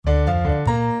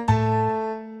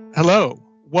Hello,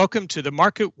 welcome to the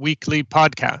Market Weekly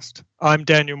podcast. I'm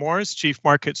Daniel Morris, Chief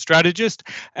Market Strategist,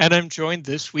 and I'm joined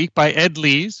this week by Ed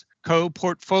Lees,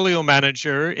 Co-Portfolio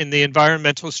Manager in the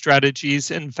Environmental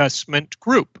Strategies Investment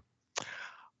Group.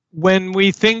 When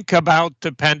we think about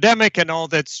the pandemic and all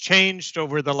that's changed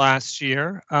over the last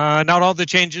year, not all the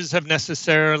changes have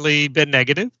necessarily been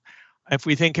negative. If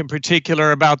we think in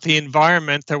particular about the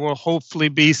environment, there will hopefully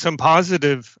be some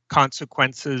positive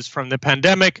consequences from the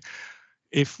pandemic.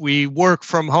 If we work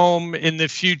from home in the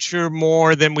future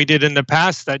more than we did in the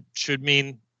past, that should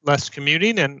mean less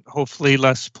commuting and hopefully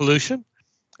less pollution.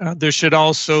 There should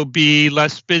also be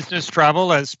less business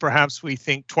travel, as perhaps we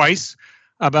think twice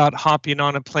about hopping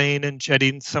on a plane and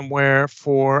jetting somewhere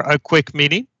for a quick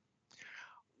meeting.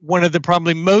 One of the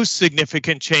probably most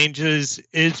significant changes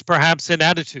is perhaps in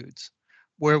attitudes,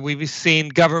 where we've seen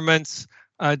governments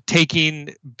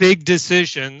taking big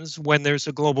decisions when there's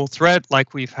a global threat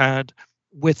like we've had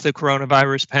with the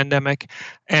coronavirus pandemic,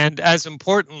 and as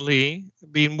importantly,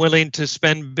 being willing to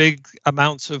spend big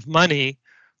amounts of money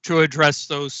to address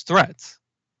those threats.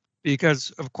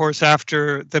 Because, of course,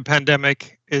 after the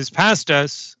pandemic is past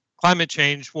us, climate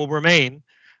change will remain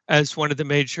as one of the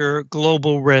major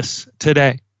global risks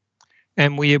today.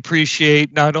 And we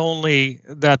appreciate not only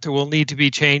that there will need to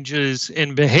be changes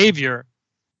in behavior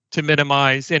to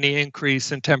minimize any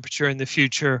increase in temperature in the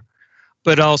future,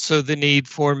 but also the need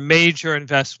for major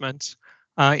investments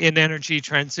in energy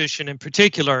transition in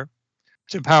particular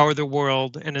to power the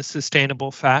world in a sustainable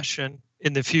fashion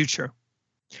in the future.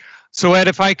 So Ed,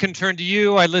 if I can turn to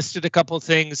you, I listed a couple of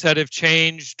things that have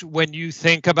changed when you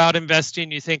think about investing,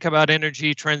 you think about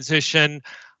energy transition.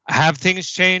 Have things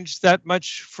changed that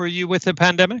much for you with the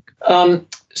pandemic?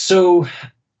 So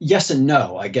yes and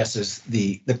no, I guess is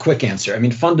the quick answer. I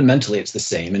mean, fundamentally, it's the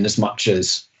same in as much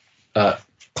as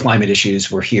climate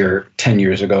issues were here 10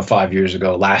 years ago, 5 years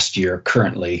ago, last year,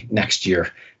 currently, next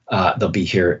year, they'll be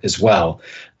here as well.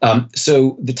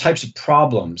 So the types of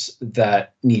problems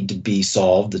that need to be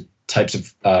solved, the types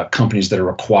of companies that are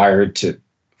required to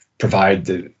provide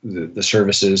the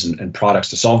services and products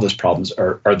to solve those problems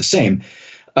are the same.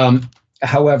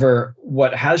 However,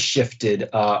 what has shifted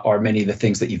are many of the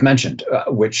things that you've mentioned,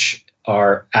 which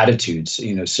are attitudes.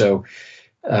 So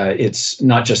it's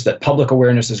not just that public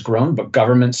awareness has grown, but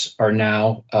governments are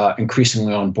now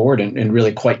increasingly on board in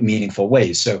really quite meaningful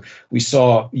ways. So we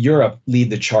saw Europe lead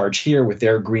the charge here with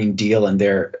their Green Deal and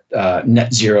their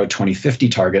net zero 2050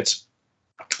 targets,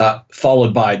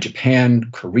 followed by Japan,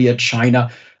 Korea, China,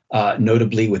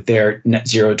 notably with their net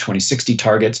zero 2060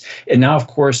 targets. And now, of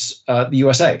course, the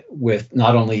USA with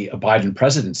not only a Biden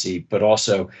presidency, but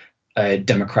also a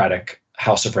Democratic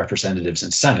House of Representatives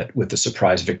and Senate with the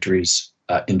surprise victories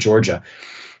in Georgia.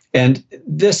 And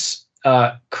this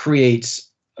creates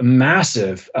a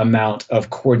massive amount of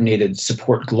coordinated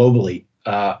support globally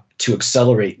to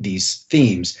accelerate these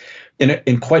themes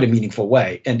in quite a meaningful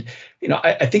way. And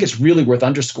I think it's really worth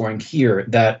underscoring here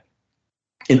that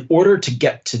in order to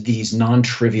get to these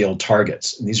non-trivial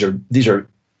targets, and these are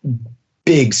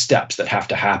big steps that have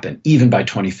to happen even by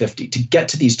 2050. To get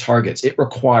to these targets, it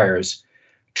requires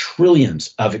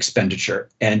trillions of expenditure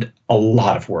and a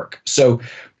lot of work. So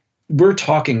we're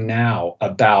talking now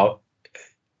about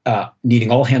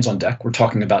needing all hands on deck. We're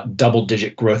talking about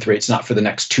double-digit growth rates, not for the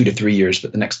next 2 to 3 years,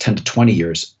 but the next 10 to 20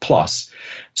 years plus.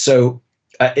 So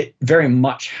it very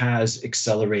much has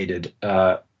accelerated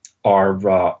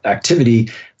our activity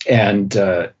and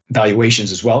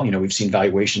valuations as well. We've seen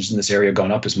valuations in this area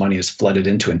going up as money has flooded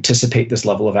in to anticipate this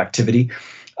level of activity.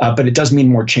 But it does mean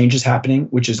more changes happening,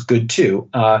 which is good too.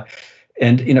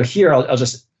 And here I'll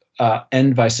just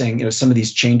end by saying, some of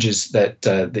these changes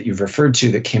that you've referred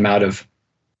to that came out of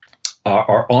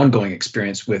our ongoing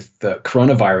experience with the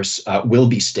coronavirus will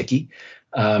be sticky.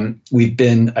 We've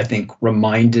been, I think,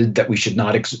 reminded that we should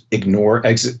not ignore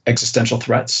existential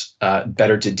threats.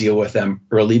 Better to deal with them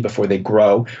early before they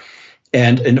grow.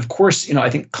 And of course,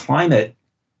 I think climate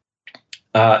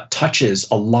touches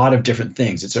a lot of different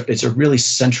things. It's a really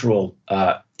central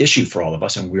issue for all of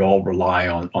us, and we all rely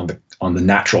on the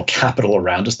natural capital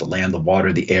around us, the land, the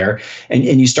water, the air, and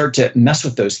you start to mess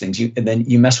with those things, and then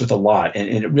you mess with a lot, and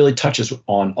it really touches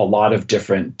on a lot of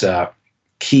different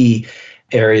key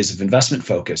areas of investment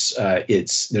focus.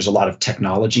 There's a lot of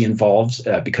technology involved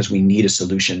because we need a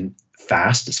solution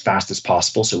as fast as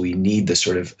possible. So we need the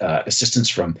sort of assistance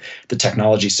from the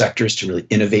technology sectors to really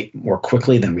innovate more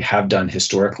quickly than we have done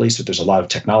historically. So there's a lot of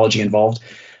technology involved.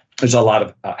 There's a lot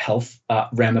of health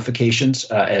ramifications.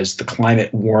 As the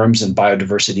climate warms and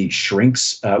biodiversity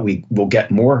shrinks, we will get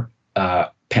more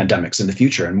pandemics in the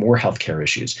future and more healthcare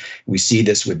issues. We see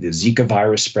this with the Zika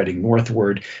virus spreading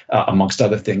northward, amongst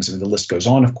other things. I mean, the list goes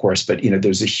on, of course, but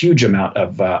there's a huge amount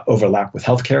of overlap with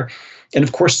healthcare. And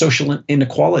of course, social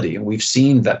inequality. And we've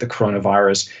seen that the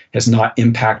coronavirus has not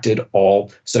impacted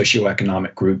all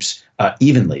socioeconomic groups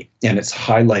evenly. And it's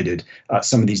highlighted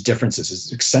some of these differences,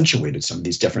 it's accentuated some of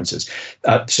these differences.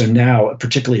 So now,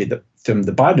 particularly from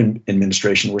the Biden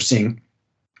administration, we're seeing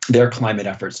their climate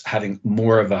efforts having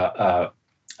more of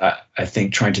I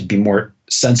think, trying to be more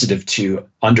sensitive to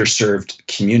underserved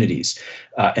communities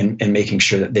and making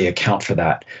sure that they account for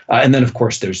that. And then, of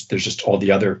course, there's just all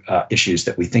the other issues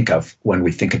that we think of when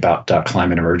we think about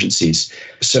climate emergencies.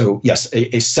 So, yes,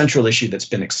 a central issue that's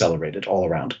been accelerated all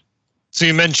around. So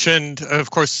you mentioned, of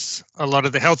course, a lot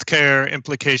of the healthcare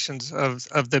implications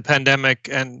of the pandemic,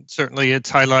 and certainly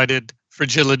it's highlighted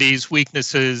fragilities,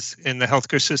 weaknesses in the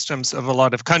healthcare systems of a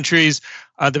lot of countries.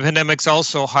 The pandemic's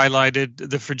also highlighted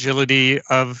the fragility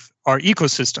of our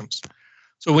ecosystems.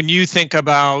 So when you think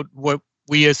about what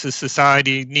we as a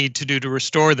society need to do to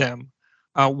restore them,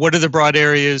 what are the broad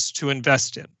areas to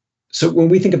invest in? So when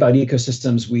we think about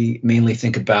ecosystems, we mainly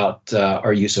think about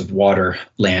our use of water,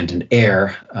 land, and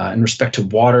air. In respect to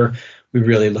water, we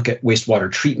really look at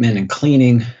wastewater treatment and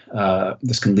cleaning.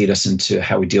 This can lead us into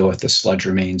how we deal with the sludge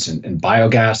remains and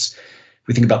biogas.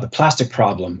 We think about the plastic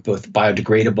problem, both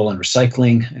biodegradable and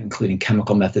recycling, including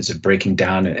chemical methods of breaking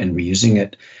down and reusing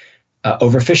it.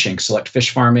 Overfishing, select fish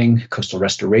farming, coastal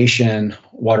restoration,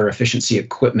 water efficiency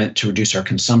equipment to reduce our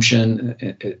consumption,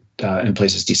 in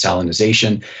places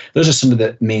desalinization. Those are some of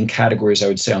the main categories I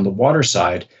would say on the water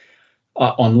side.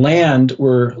 On land,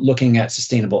 we're looking at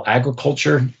sustainable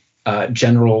agriculture,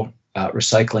 general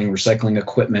recycling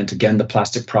equipment, again, the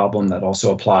plastic problem that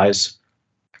also applies.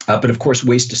 But of course,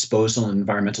 waste disposal and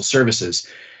environmental services.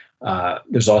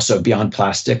 There's also, beyond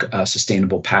plastic,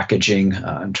 sustainable packaging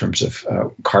in terms of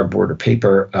cardboard or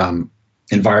paper,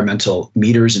 environmental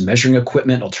meters and measuring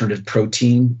equipment, alternative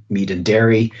protein, meat and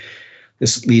dairy.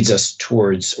 This leads us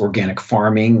towards organic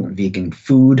farming, vegan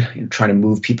food, trying to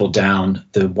move people down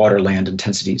the water land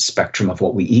intensity spectrum of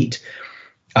what we eat.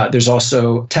 There's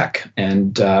also tech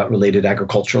and related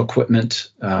agricultural equipment,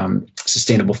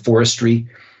 sustainable forestry,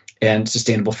 and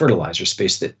sustainable fertilizer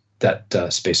space.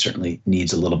 That space certainly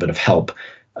needs a little bit of help.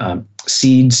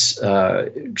 Seeds,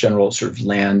 general sort of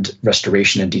land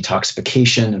restoration and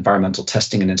detoxification, environmental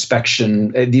testing and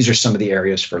inspection. These are some of the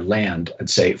areas for land.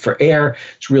 I'd say for air,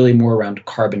 it's really more around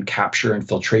carbon capture and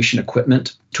filtration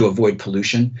equipment to avoid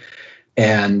pollution.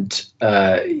 And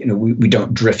we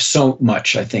don't drift so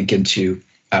much, I think, into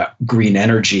green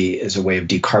energy as a way of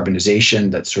decarbonization.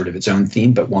 That's sort of its own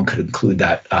theme, but one could include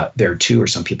that there too, or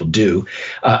some people do.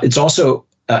 It's also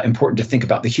important to think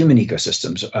about the human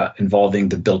ecosystems involving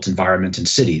the built environment in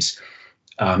cities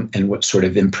and what sort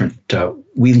of imprint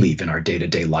we leave in our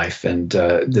day-to-day life. And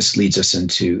this leads us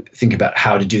into thinking about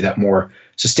how to do that more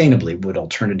sustainably with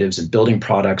alternatives in building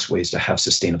products, ways to have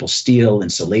sustainable steel,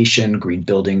 insulation, green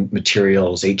building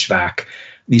materials, HVAC,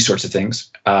 these sorts of things,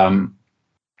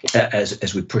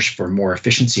 as we push for more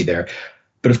efficiency there.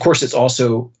 But of course, it's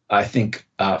also, I think,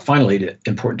 finally,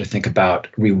 important to think about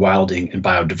rewilding and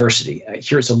biodiversity.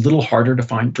 Here, it's a little harder to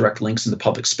find direct links in the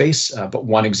public space, but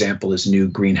one example is new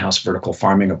greenhouse vertical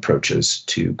farming approaches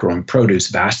to growing produce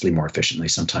vastly more efficiently,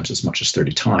 sometimes as much as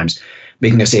 30 times,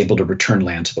 making us able to return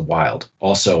land to the wild.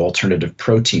 Also, alternative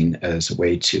protein as a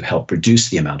way to help reduce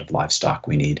the amount of livestock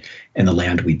we need and the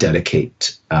land we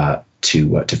dedicate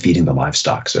to feeding the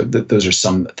livestock. So those are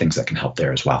some things that can help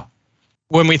there as well.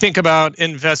 When we think about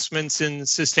investments in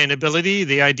sustainability,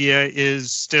 the idea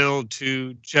is still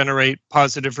to generate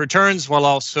positive returns while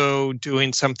also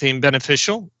doing something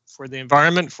beneficial for the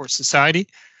environment, for society.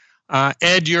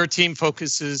 Ed, your team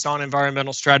focuses on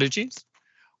environmental strategies.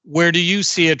 Where do you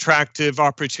see attractive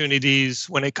opportunities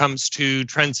when it comes to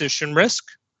transition risk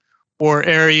or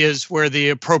areas where the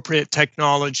appropriate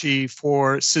technology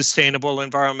for sustainable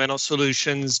environmental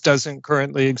solutions doesn't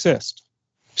currently exist?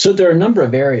 So there are a number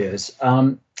of areas.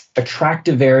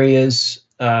 Attractive areas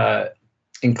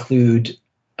include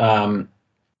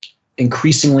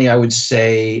increasingly, I would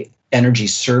say, energy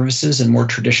services and more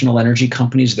traditional energy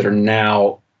companies that are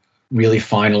now really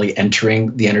finally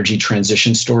entering the energy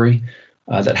transition story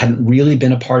that hadn't really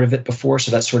been a part of it before.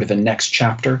 So that's sort of a next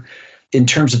chapter. In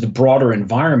terms of the broader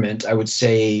environment, I would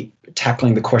say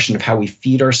tackling the question of how we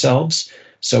feed ourselves.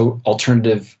 So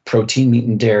alternative protein, meat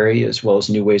and dairy, as well as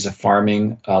new ways of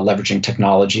farming, leveraging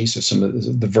technology. So some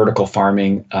of the vertical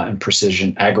farming and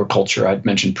precision agriculture I'd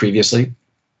mentioned previously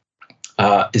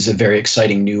is a very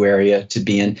exciting new area to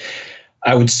be in.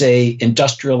 I would say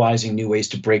industrializing new ways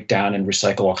to break down and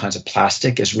recycle all kinds of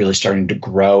plastic is really starting to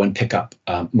grow and pick up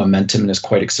momentum and is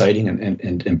quite exciting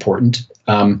and important.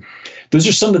 Those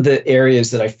are some of the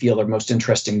areas that I feel are most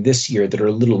interesting this year that are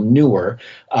a little newer.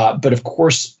 But of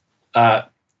course,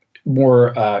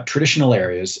 more traditional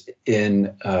areas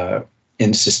in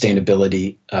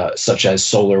sustainability, such as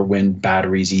solar, wind,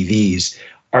 batteries, EVs,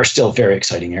 are still very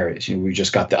exciting areas. We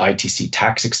just got the ITC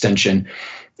tax extension.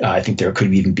 I think there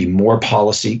could even be more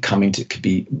policy coming to could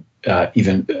be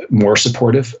even more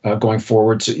supportive going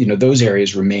forward. So, those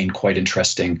areas remain quite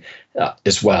interesting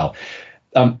as well.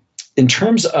 In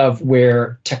terms of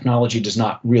where technology does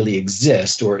not really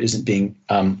exist or isn't being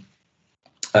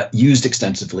used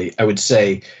extensively, I would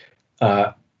say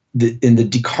in the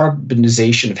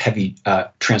decarbonization of heavy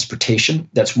transportation,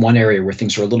 that's one area where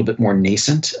things are a little bit more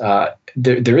nascent.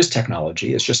 There is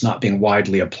technology, it's just not being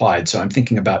widely applied. So I'm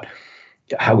thinking about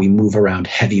how we move around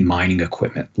heavy mining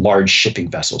equipment, large shipping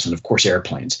vessels, and of course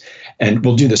airplanes. And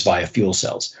we'll do this via fuel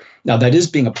cells. Now that is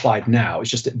being applied now, it's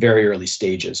just at very early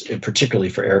stages, particularly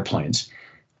for airplanes.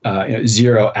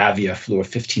 Zero Avia flew a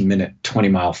 15-minute,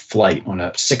 20-mile flight on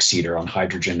a six-seater on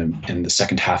hydrogen in the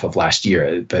second half of last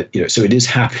year. But so it is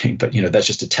happening. But that's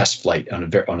just a test flight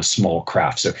on a small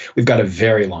craft. So we've got a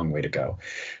very long way to go.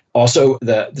 Also,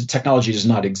 the technology does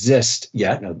not exist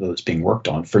yet, although it's being worked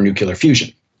on, for nuclear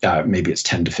fusion. Maybe it's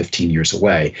 10 to 15 years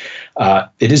away.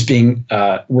 It is being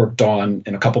worked on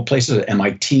in a couple places. At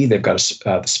MIT, they've got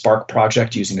the Spark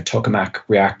project using a tokamak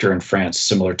reactor in France,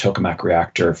 similar tokamak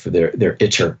reactor for their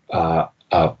ITER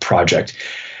project,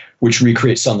 which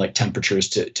recreates sunlight temperatures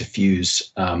to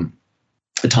fuse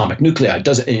atomic nuclei.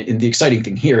 And the exciting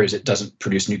thing here is it doesn't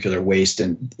produce nuclear waste,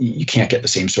 and you can't get the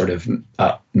same sort of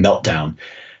meltdown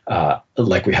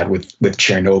like we had with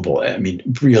Chernobyl. I mean,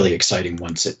 really exciting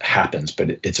once it happens,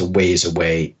 but it's a ways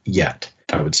away yet,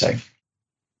 I would say.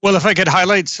 Well, if I could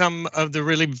highlight some of the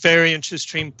really very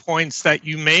interesting points that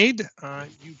you made,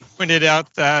 you pointed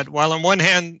out that while on one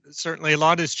hand, certainly a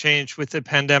lot has changed with the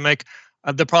pandemic,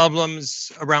 the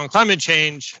problems around climate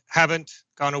change haven't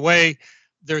gone away.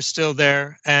 They're still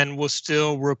there and will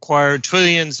still require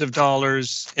trillions of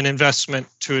dollars in investment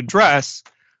to address,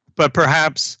 but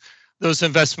perhaps those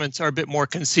investments are a bit more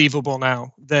conceivable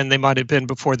now than they might have been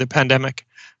before the pandemic.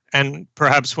 And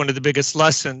perhaps one of the biggest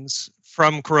lessons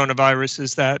from coronavirus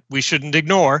is that we shouldn't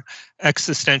ignore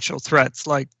existential threats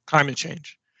like climate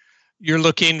change. You're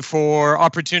looking for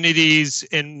opportunities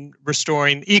in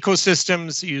restoring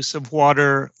ecosystems, the use of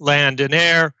water, land, and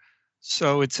air.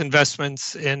 So it's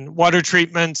investments in water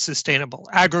treatment, sustainable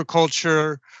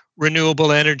agriculture,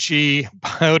 renewable energy,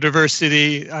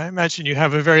 biodiversity. I imagine you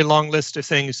have a very long list of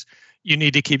things you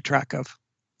need to keep track of.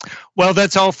 Well,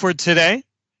 that's all for today.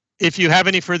 If you have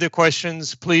any further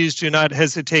questions, please do not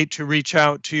hesitate to reach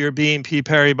out to your BNP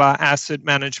Paribas Asset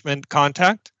Management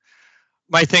contact.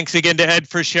 My thanks again to Ed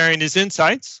for sharing his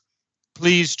insights.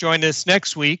 Please join us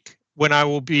next week when I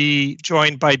will be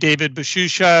joined by David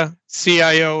Bashusha,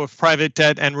 CIO of Private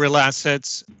Debt and Real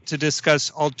Assets, to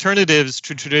discuss alternatives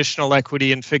to traditional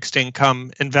equity and fixed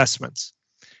income investments.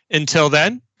 Until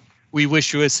then, we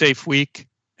wish you a safe week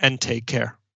and take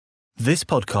care. This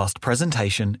podcast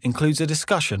presentation includes a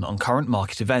discussion on current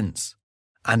market events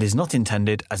and is not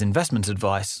intended as investment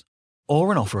advice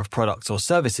or an offer of products or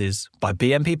services by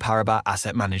BNP Paribas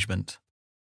Asset Management.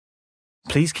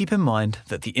 Please keep in mind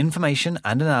that the information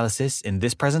and analysis in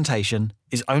this presentation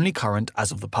is only current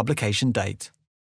as of the publication date.